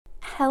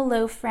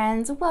Hello,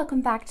 friends. Welcome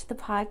back to the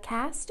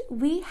podcast.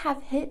 We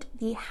have hit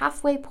the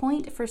halfway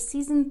point for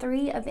season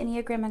 3 of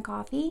Enneagram and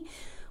Coffee,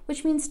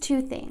 which means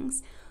two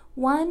things.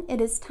 One, it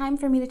is time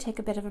for me to take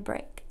a bit of a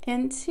break.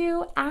 And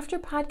two, after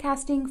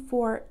podcasting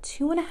for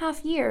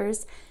 2.5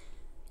 years,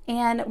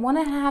 and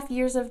 1.5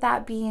 years of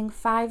that being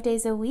 5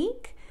 days a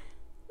week,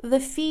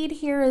 the feed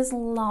here is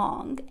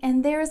long,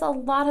 and there's a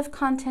lot of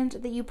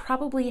content that you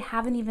probably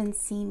haven't even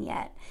seen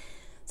yet.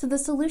 So the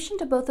solution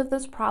to both of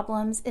those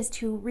problems is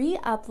to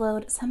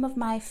re-upload some of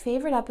my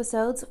favorite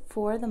episodes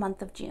for the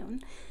month of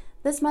June.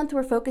 This month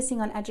we're focusing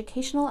on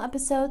educational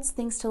episodes,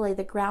 things to lay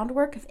the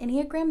groundwork of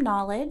Enneagram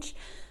knowledge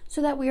so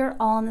that we are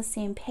all on the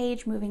same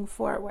page moving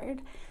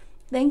forward.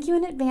 Thank you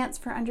in advance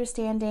for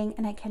understanding,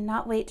 and I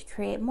cannot wait to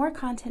create more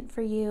content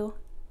for you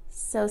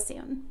so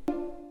soon.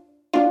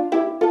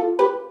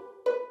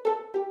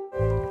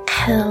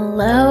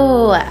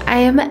 Hello, I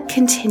am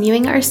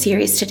continuing our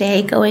series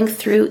today, going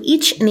through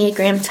each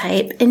Enneagram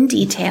type in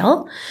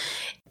detail.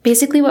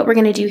 Basically, what we're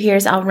going to do here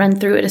is I'll run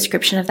through a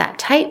description of that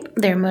type,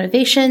 their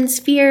motivations,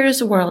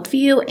 fears,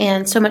 worldview,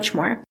 and so much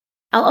more.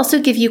 I'll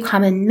also give you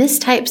common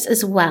mistypes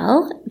as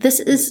well. This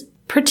is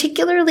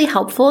particularly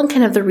helpful, and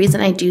kind of the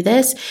reason I do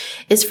this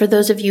is for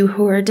those of you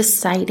who are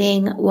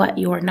deciding what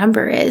your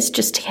number is,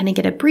 just to kind of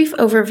get a brief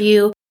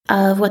overview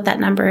of what that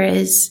number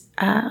is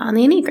on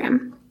the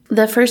Enneagram.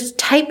 The first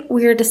type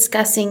we're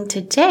discussing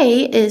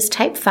today is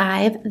type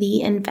 5, the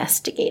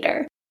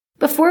investigator.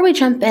 Before we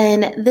jump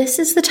in, this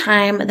is the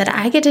time that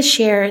I get to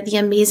share the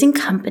amazing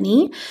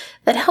company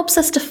that helps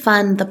us to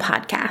fund the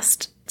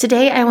podcast.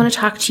 Today, I want to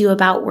talk to you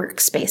about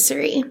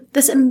Workspacery.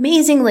 This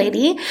amazing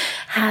lady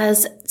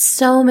has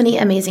so many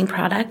amazing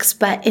products,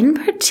 but in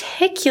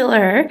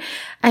particular,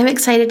 I'm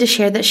excited to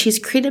share that she's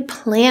created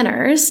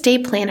planners, day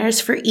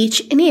planners for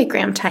each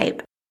Enneagram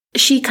type.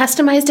 She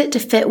customized it to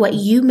fit what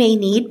you may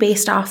need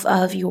based off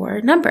of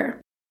your number.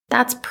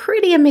 That's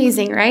pretty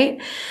amazing,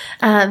 right?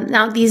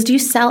 Now, these do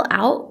sell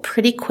out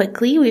pretty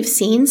quickly, we've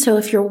seen. So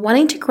if you're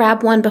wanting to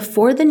grab one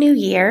before the new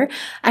year,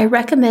 I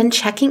recommend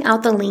checking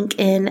out the link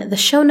in the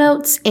show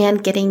notes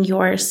and getting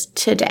yours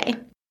today.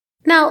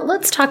 Now,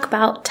 let's talk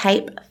about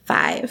type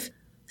 5.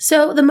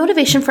 So the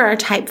motivation for our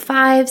type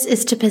 5s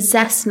is to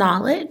possess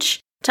knowledge,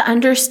 to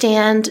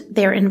understand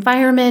their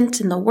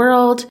environment and the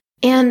world,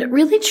 and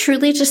really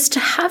truly just to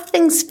have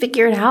things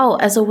figured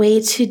out as a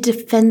way to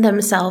defend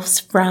themselves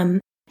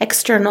from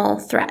external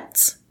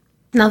threats.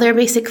 Now, their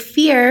basic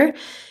fear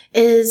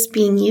is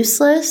being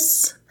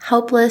useless,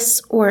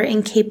 helpless, or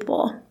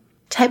incapable.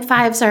 Type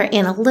 5s are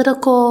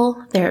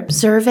analytical, they're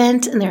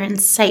observant, and they're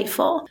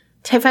insightful.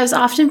 Type 5s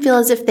often feel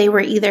as if they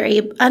were either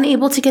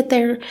unable to get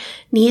their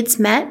needs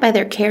met by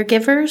their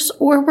caregivers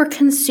or were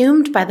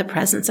consumed by the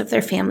presence of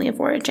their family of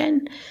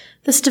origin.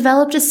 This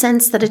developed a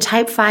sense that a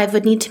type 5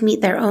 would need to meet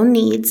their own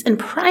needs in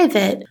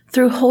private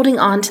through holding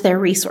on to their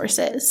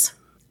resources.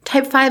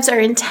 Type 5s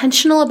are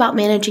intentional about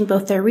managing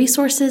both their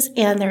resources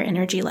and their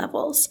energy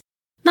levels.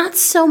 Not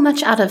so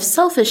much out of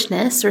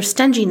selfishness or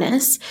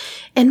stinginess,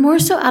 and more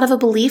so out of a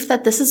belief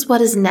that this is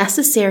what is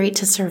necessary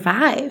to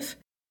survive.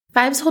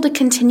 5s hold a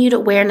continued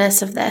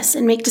awareness of this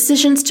and make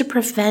decisions to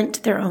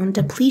prevent their own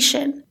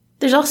depletion.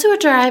 There's also a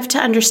drive to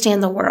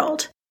understand the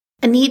world.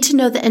 A need to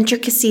know the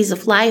intricacies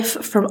of life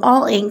from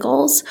all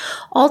angles,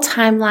 all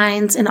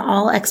timelines, and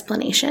all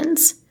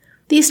explanations.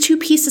 These two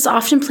pieces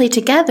often play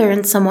together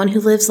in someone who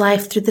lives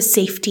life through the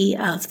safety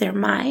of their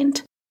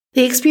mind.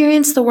 They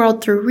experience the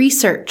world through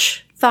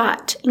research,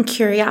 thought, and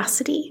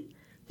curiosity.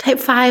 Type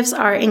 5s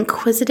are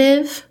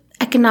inquisitive,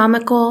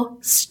 economical,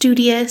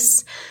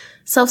 studious,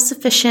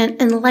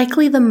 self-sufficient, and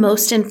likely the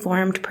most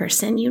informed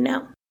person you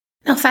know.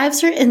 Now,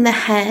 5s are in the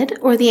head,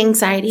 or the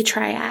anxiety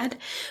triad,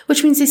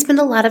 which means they spend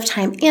a lot of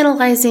time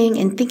analyzing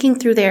and thinking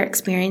through their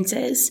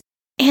experiences.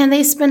 And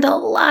they spend a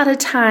lot of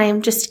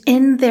time just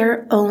in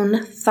their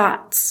own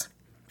thoughts.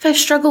 5s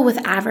struggle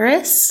with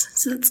avarice,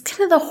 so that's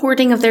kind of the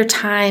hoarding of their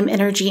time,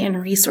 energy,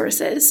 and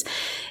resources.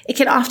 It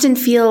can often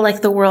feel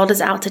like the world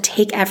is out to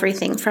take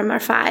everything from our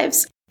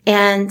 5s,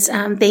 and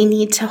they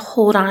need to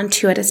hold on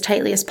to it as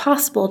tightly as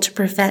possible to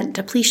prevent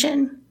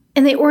depletion.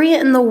 And they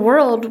orient in the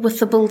world with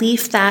the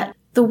belief that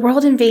the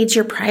world invades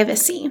your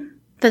privacy,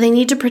 that they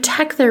need to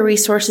protect their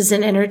resources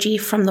and energy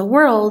from the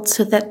world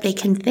so that they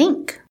can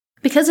think.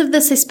 Because of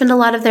this, they spend a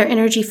lot of their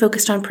energy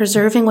focused on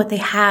preserving what they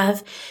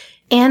have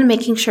and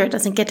making sure it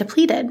doesn't get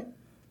depleted.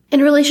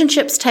 In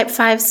relationships, type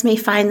 5s may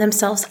find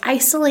themselves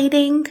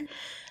isolating,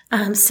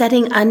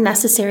 setting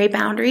unnecessary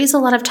boundaries. A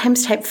lot of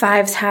times type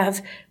 5s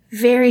have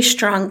very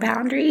strong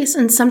boundaries,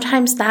 and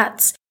sometimes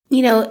that's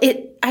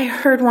I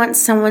heard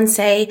once someone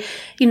say,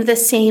 the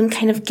same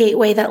kind of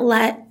gateway that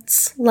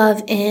lets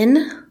love in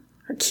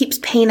or keeps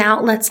pain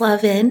out, lets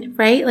love in,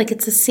 right? Like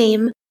it's the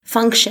same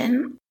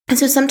function. And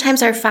so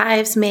sometimes our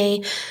 5s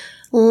may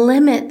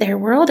limit their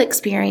world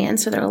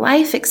experience or their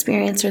life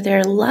experience or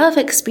their love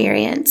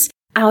experience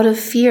out of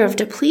fear of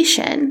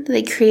depletion.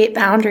 They create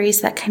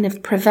boundaries that kind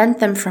of prevent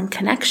them from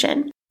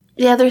connection.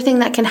 The other thing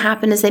that can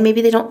happen is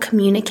maybe they don't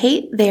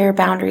communicate their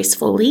boundaries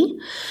fully.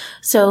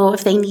 So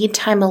if they need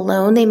time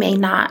alone, they may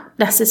not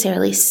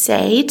necessarily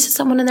say to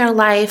someone in their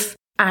life,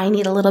 I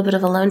need a little bit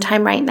of alone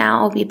time right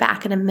now. I'll be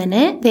back in a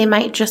minute. They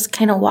might just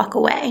kind of walk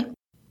away.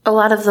 A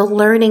lot of the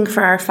learning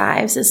for our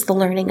fives is the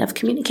learning of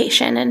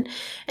communication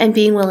and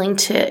being willing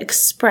to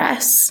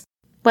express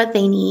what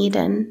they need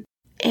and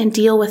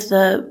deal with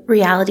the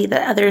reality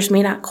that others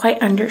may not quite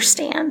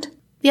understand.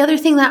 The other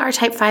thing that our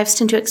type fives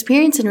tend to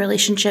experience in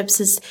relationships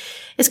is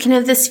kind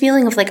of this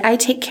feeling of like, I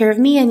take care of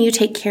me and you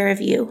take care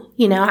of you.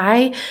 You know,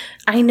 I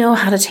know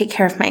how to take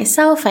care of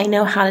myself. I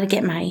know how to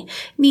get my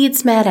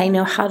needs met. I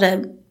know how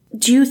to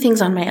do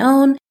things on my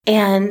own.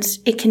 And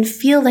it can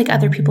feel like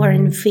other people are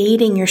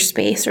invading your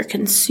space or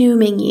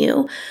consuming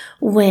you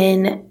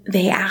when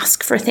they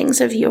ask for things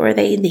of you or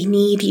they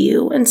need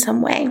you in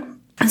some way.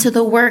 And so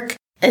the work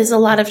is a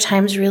lot of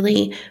times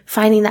really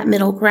finding that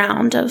middle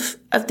ground of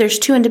there's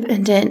two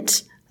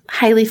independent,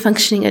 highly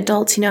functioning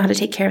adults who know how to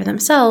take care of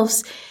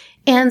themselves,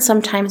 and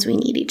sometimes we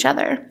need each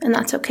other, and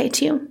that's okay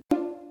too.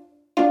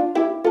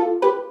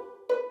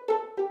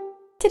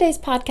 Today's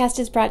podcast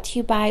is brought to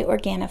you by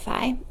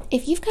Organifi.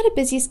 If you've got a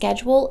busy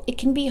schedule, it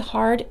can be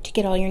hard to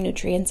get all your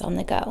nutrients on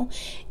the go.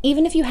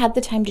 Even if you had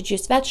the time to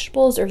juice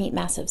vegetables or eat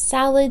massive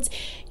salads,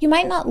 you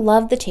might not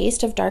love the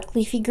taste of dark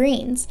leafy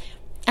greens.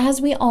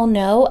 As we all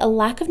know, a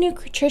lack of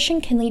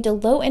nutrition can lead to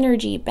low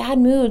energy, bad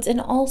moods,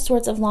 and all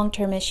sorts of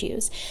long-term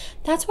issues.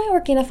 That's why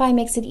Organifi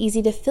makes it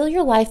easy to fill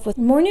your life with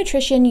more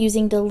nutrition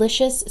using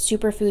delicious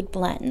superfood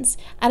blends.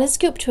 Add a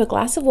scoop to a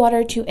glass of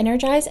water to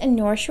energize and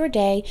nourish your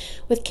day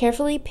with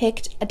carefully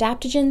picked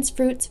adaptogens,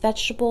 fruits,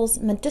 vegetables,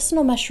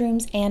 medicinal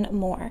mushrooms, and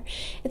more.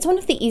 It's one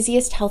of the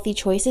easiest healthy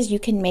choices you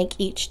can make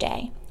each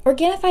day.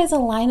 Organifi is a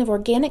line of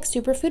organic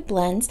superfood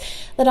blends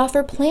that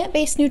offer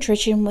plant-based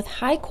nutrition with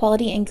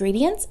high-quality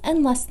ingredients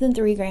and less than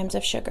 3 grams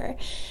of sugar.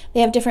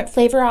 They have different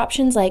flavor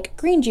options like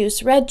green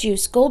juice, red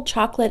juice, gold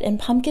chocolate, and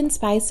pumpkin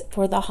spice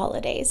for the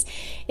holidays.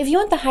 If you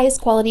want the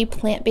highest quality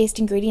plant-based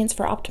ingredients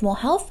for optimal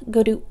health,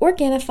 go to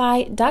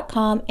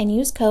Organifi.com and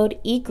use code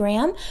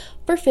EGRAM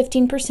for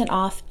 15%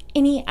 off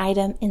any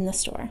item in the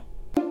store.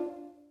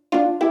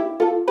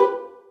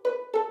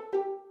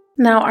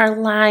 Now our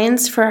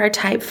lines for our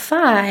type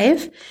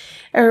 5,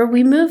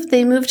 they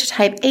move to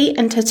type 8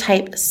 and to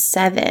type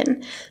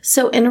 7.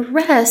 So in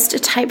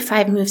rest, type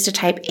 5 moves to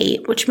type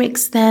 8, which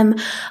makes them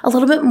a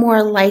little bit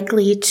more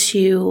likely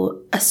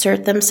to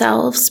assert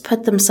themselves,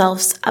 put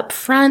themselves up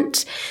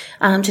front,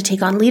 to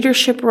take on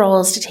leadership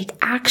roles, to take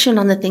action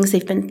on the things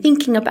they've been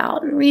thinking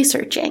about and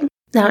researching.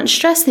 Now in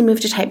stress, they move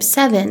to type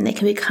 7. They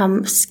can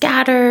become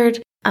scattered.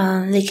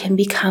 They can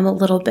become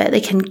they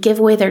can give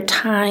away their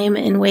time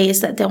in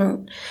ways that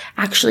don't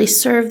actually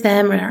serve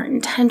them or aren't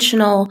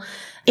intentional.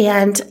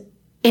 And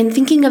in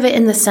thinking of it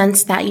in the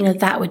sense that,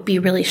 that would be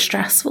really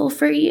stressful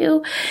for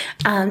you,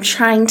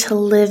 trying to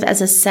live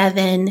as a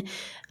 7,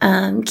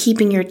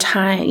 keeping your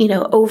time,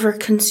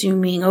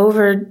 over-consuming,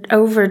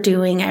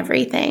 overdoing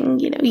everything,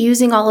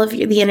 using all of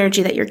the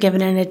energy that you're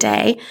given in a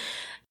day.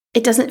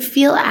 It doesn't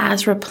feel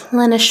as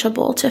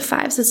replenishable to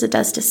 5s as it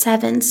does to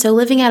 7s. So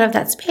living out of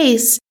that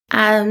space,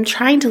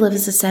 trying to live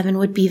as a 7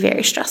 would be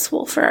very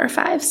stressful for our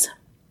 5s.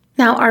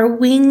 Now, our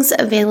wings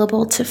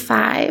available to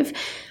 5,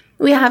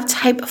 we have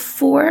type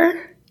 4.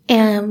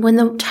 And when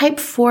the type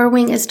 4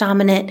 wing is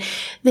dominant,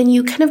 then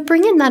you kind of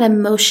bring in that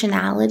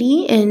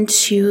emotionality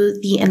into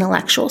the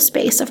intellectual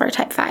space of our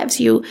type 5s.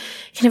 You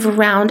kind of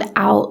round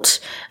out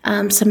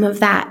some of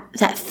that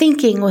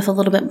thinking with a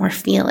little bit more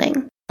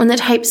feeling. When the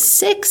type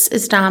 6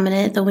 is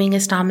dominant, the wing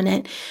is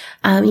dominant,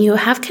 you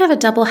have kind of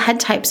a double head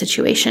type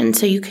situation.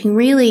 So you can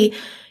really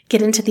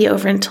get into the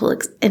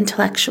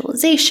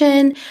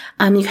over-intellectualization.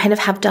 You kind of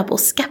have double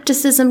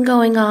skepticism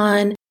going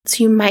on.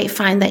 So you might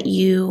find that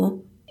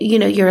you're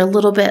a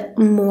little bit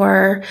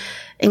more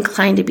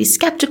inclined to be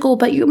skeptical,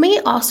 but you may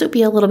also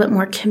be a little bit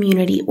more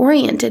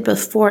community-oriented,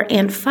 both 4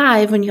 and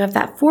 5. When you have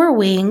that 4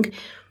 wing,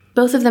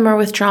 both of them are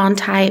withdrawn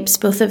types.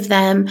 Both of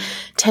them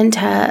tend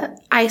to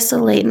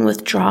isolate and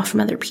withdraw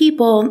from other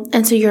people.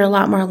 And so you're a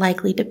lot more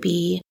likely to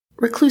be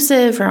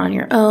reclusive or on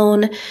your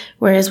own.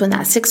 Whereas when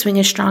that 6 wing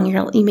is strong,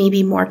 you may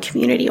be more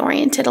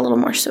community-oriented, a little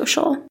more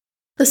social.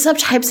 The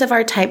subtypes of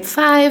our type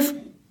 5,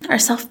 our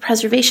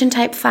self-preservation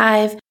type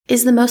 5,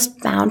 is the most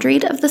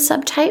boundaried of the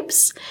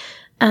subtypes.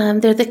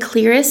 They're the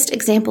clearest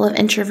example of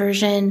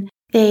introversion.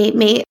 They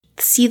may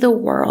see the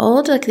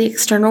world, like the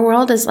external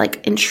world, as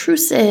like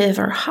intrusive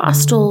or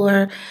hostile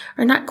or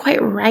not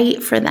quite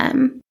right for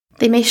them.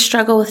 They may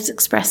struggle with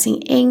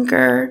expressing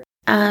anger,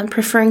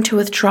 preferring to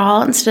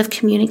withdraw instead of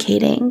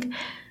communicating.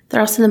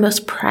 They're also the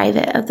most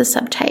private of the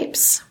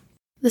subtypes.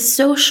 The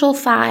social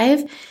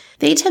 5,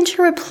 they tend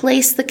to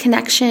replace the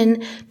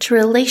connection to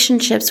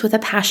relationships with a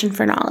passion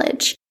for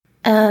knowledge.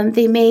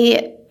 They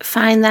may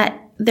find that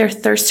their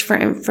thirst for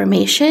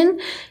information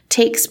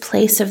takes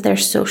place of their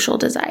social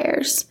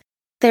desires.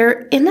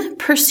 They're in the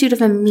pursuit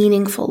of a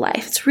meaningful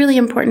life. It's really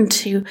important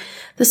to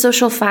the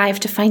social 5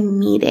 to find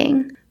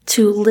meaning,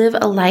 to live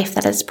a life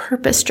that is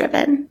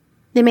purpose-driven.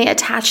 They may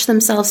attach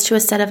themselves to a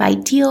set of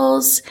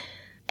ideals,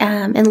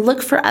 and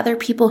look for other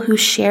people who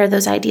share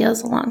those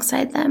ideals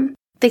alongside them.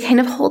 They kind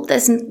of hold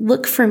this and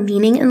look for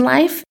meaning in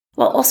life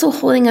while also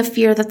holding a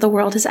fear that the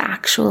world is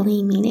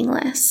actually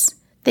meaningless.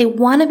 They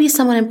want to be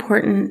someone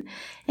important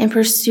and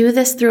pursue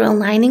this through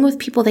aligning with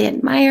people they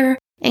admire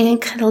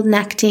and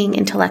connecting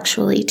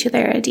intellectually to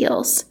their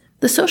ideals.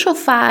 The social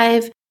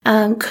 5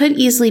 could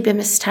easily be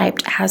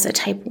mistyped as a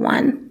type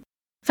 1.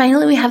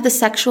 Finally, we have the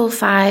sexual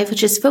 5,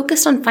 which is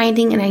focused on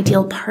finding an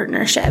ideal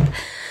partnership.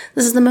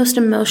 This is the most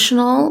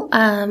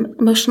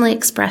emotionally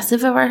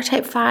expressive of our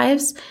type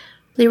 5s.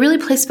 They really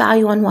place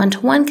value on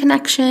one-to-one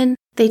connection.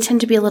 They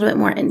tend to be a little bit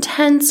more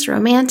intense,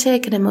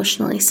 romantic, and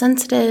emotionally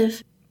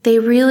sensitive. They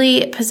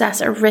really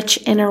possess a rich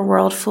inner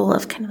world full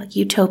of kind of like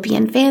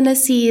utopian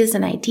fantasies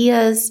and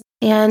ideas.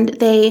 And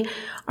they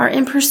are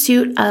in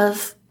pursuit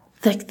of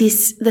like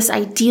this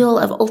ideal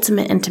of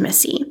ultimate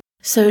intimacy.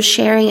 So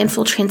sharing in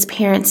full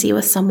transparency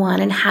with someone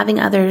and having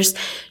others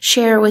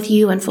share with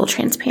you in full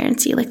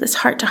transparency, like this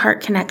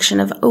heart-to-heart connection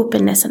of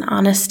openness and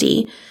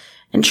honesty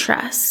and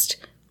trust.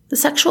 The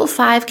sexual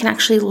 5 can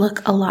actually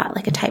look a lot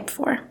like a type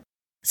 4.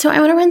 So I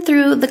want to run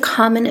through the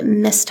common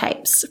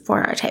mistypes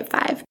for our type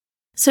 5.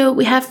 So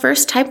we have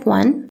first type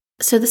 1.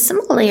 So the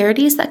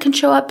similarities that can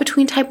show up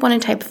between type 1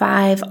 and type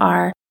 5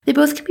 are they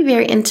both can be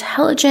very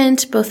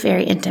intelligent, both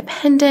very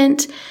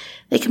independent.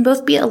 They can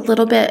both be a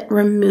little bit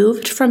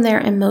removed from their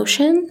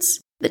emotions.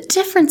 The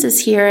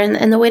differences here,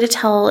 and the way to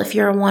tell if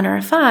you're a 1 or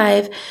a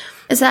 5,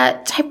 is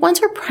that type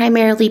 1s are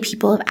primarily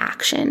people of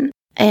action,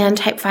 and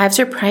type 5s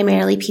are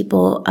primarily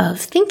people of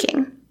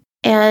thinking.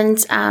 And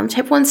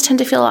type 1s tend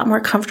to feel a lot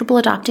more comfortable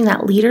adopting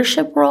that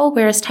leadership role,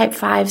 whereas type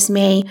 5s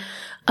may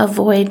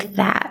avoid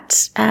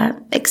that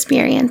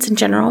experience in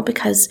general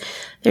because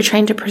they're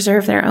trying to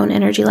preserve their own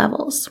energy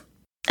levels.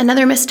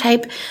 Another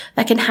mistype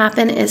that can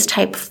happen is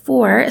type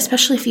 4,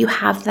 especially if you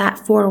have that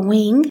 4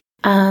 wing.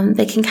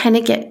 They can kind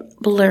of get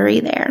blurry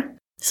there.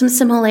 Some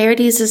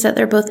similarities is that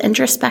they're both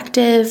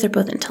introspective, they're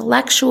both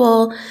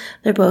intellectual,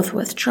 they're both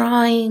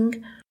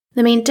withdrawing.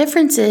 The main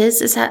difference is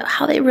that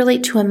how they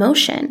relate to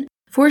emotion.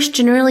 4s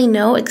generally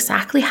know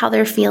exactly how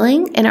they're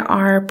feeling and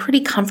are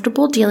pretty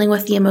comfortable dealing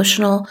with the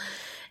emotional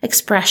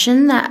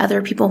expression that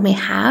other people may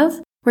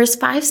have, whereas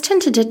 5s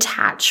tend to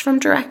detach from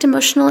direct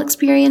emotional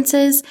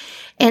experiences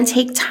and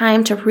take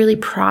time to really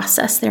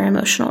process their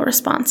emotional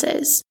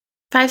responses.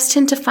 5s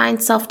tend to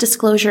find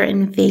self-disclosure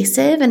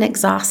invasive and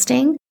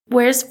exhausting,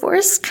 whereas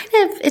 4s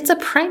it's a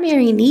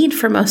primary need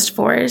for most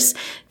 4s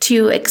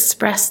to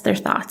express their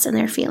thoughts and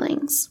their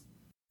feelings.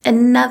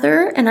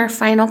 Another and our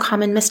final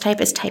common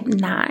mistype is type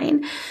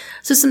 9.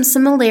 So some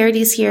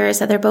similarities here is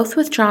that they're both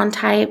withdrawn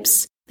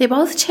types. They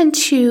both tend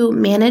to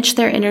manage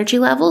their energy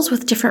levels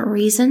with different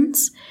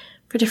reasons.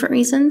 For different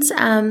reasons.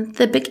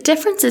 The big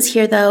differences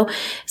here, though,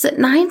 is that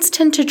 9s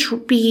tend to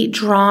be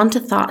drawn to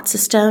thought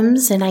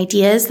systems and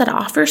ideas that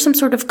offer some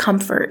sort of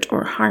comfort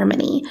or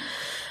harmony,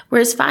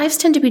 whereas 5s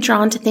tend to be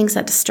drawn to things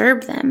that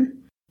disturb them.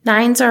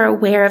 9s are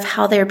aware of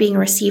how they're being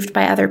received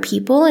by other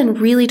people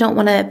and really don't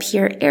want to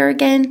appear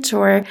arrogant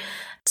or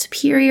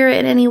superior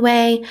in any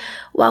way,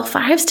 while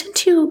 5s tend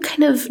to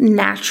kind of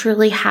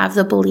naturally have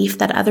the belief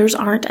that others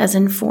aren't as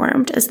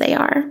informed as they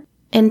are,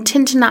 and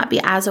tend to not be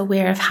as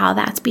aware of how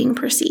that's being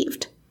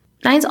perceived.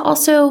 9s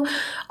also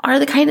are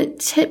the kind that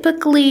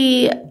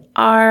typically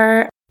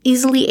are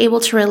easily able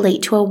to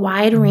relate to a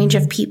wide range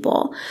of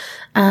people.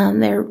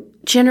 They're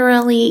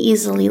generally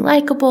easily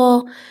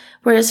likable,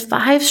 whereas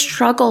 5s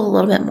struggle a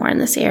little bit more in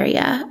this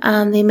area.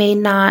 They may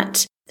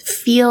not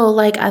feel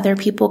like other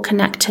people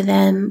connect to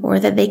them or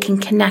that they can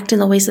connect in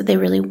the ways that they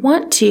really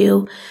want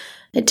to.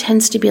 It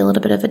tends to be a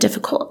little bit of a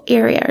difficult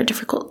area or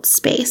difficult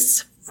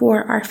space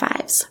for our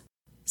 5s.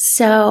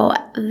 So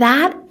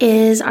that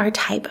is our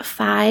type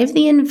 5,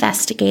 the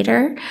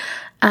investigator.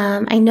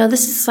 I know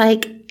this is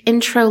like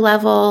intro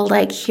level,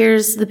 like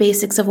here's the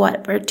basics of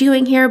what we're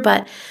doing here.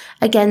 But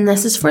again,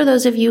 this is for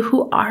those of you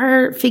who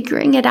are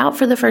figuring it out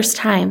for the first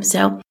time.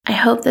 So I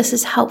hope this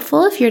is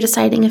helpful if you're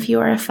deciding if you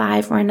are a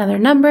 5 or another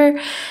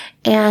number.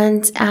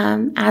 And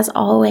as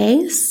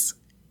always,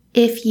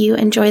 if you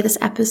enjoy this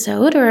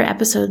episode or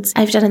episodes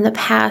I've done in the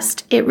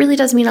past, it really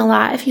does mean a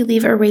lot if you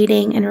leave a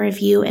rating and a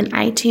review in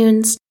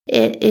iTunes.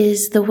 It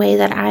is the way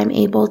that I'm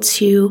able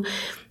to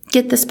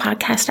get this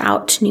podcast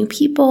out to new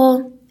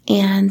people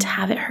and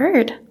have it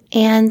heard.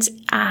 And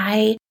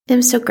I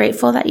am so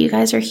grateful that you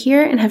guys are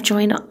here and have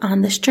joined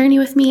on this journey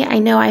with me. I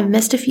know I've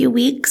missed a few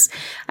weeks.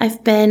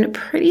 I've been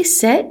pretty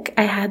sick.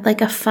 I had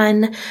like a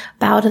fun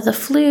bout of the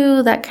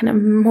flu that kind of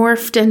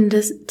morphed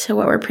into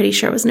what we're pretty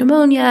sure was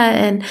pneumonia.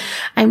 And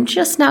I'm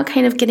just now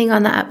kind of getting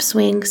on the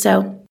upswing.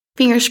 So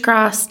fingers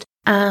crossed,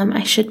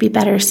 I should be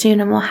better soon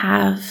and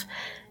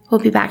we'll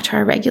be back to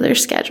our regular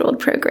scheduled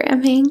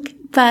programming.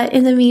 But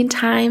in the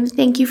meantime,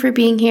 thank you for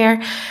being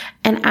here,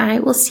 and I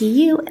will see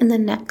you in the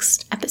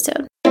next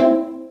episode.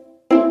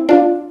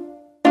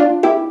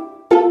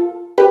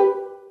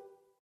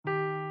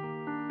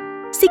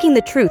 Seeking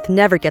the truth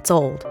never gets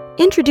old.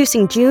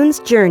 Introducing June's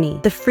Journey,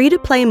 the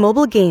free-to-play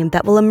mobile game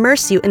that will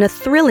immerse you in a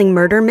thrilling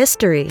murder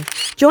mystery.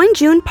 Join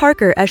June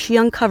Parker as she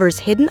uncovers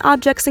hidden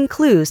objects and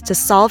clues to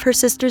solve her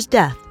sister's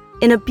death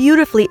in a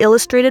beautifully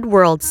illustrated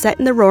world set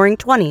in the Roaring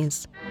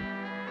 '20s.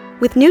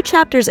 With new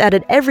chapters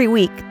added every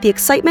week, the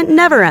excitement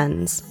never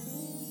ends.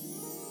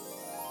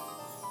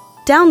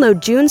 Download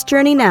June's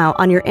Journey now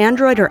on your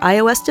Android or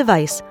iOS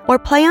device, or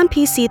play on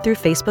PC through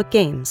Facebook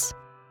Games.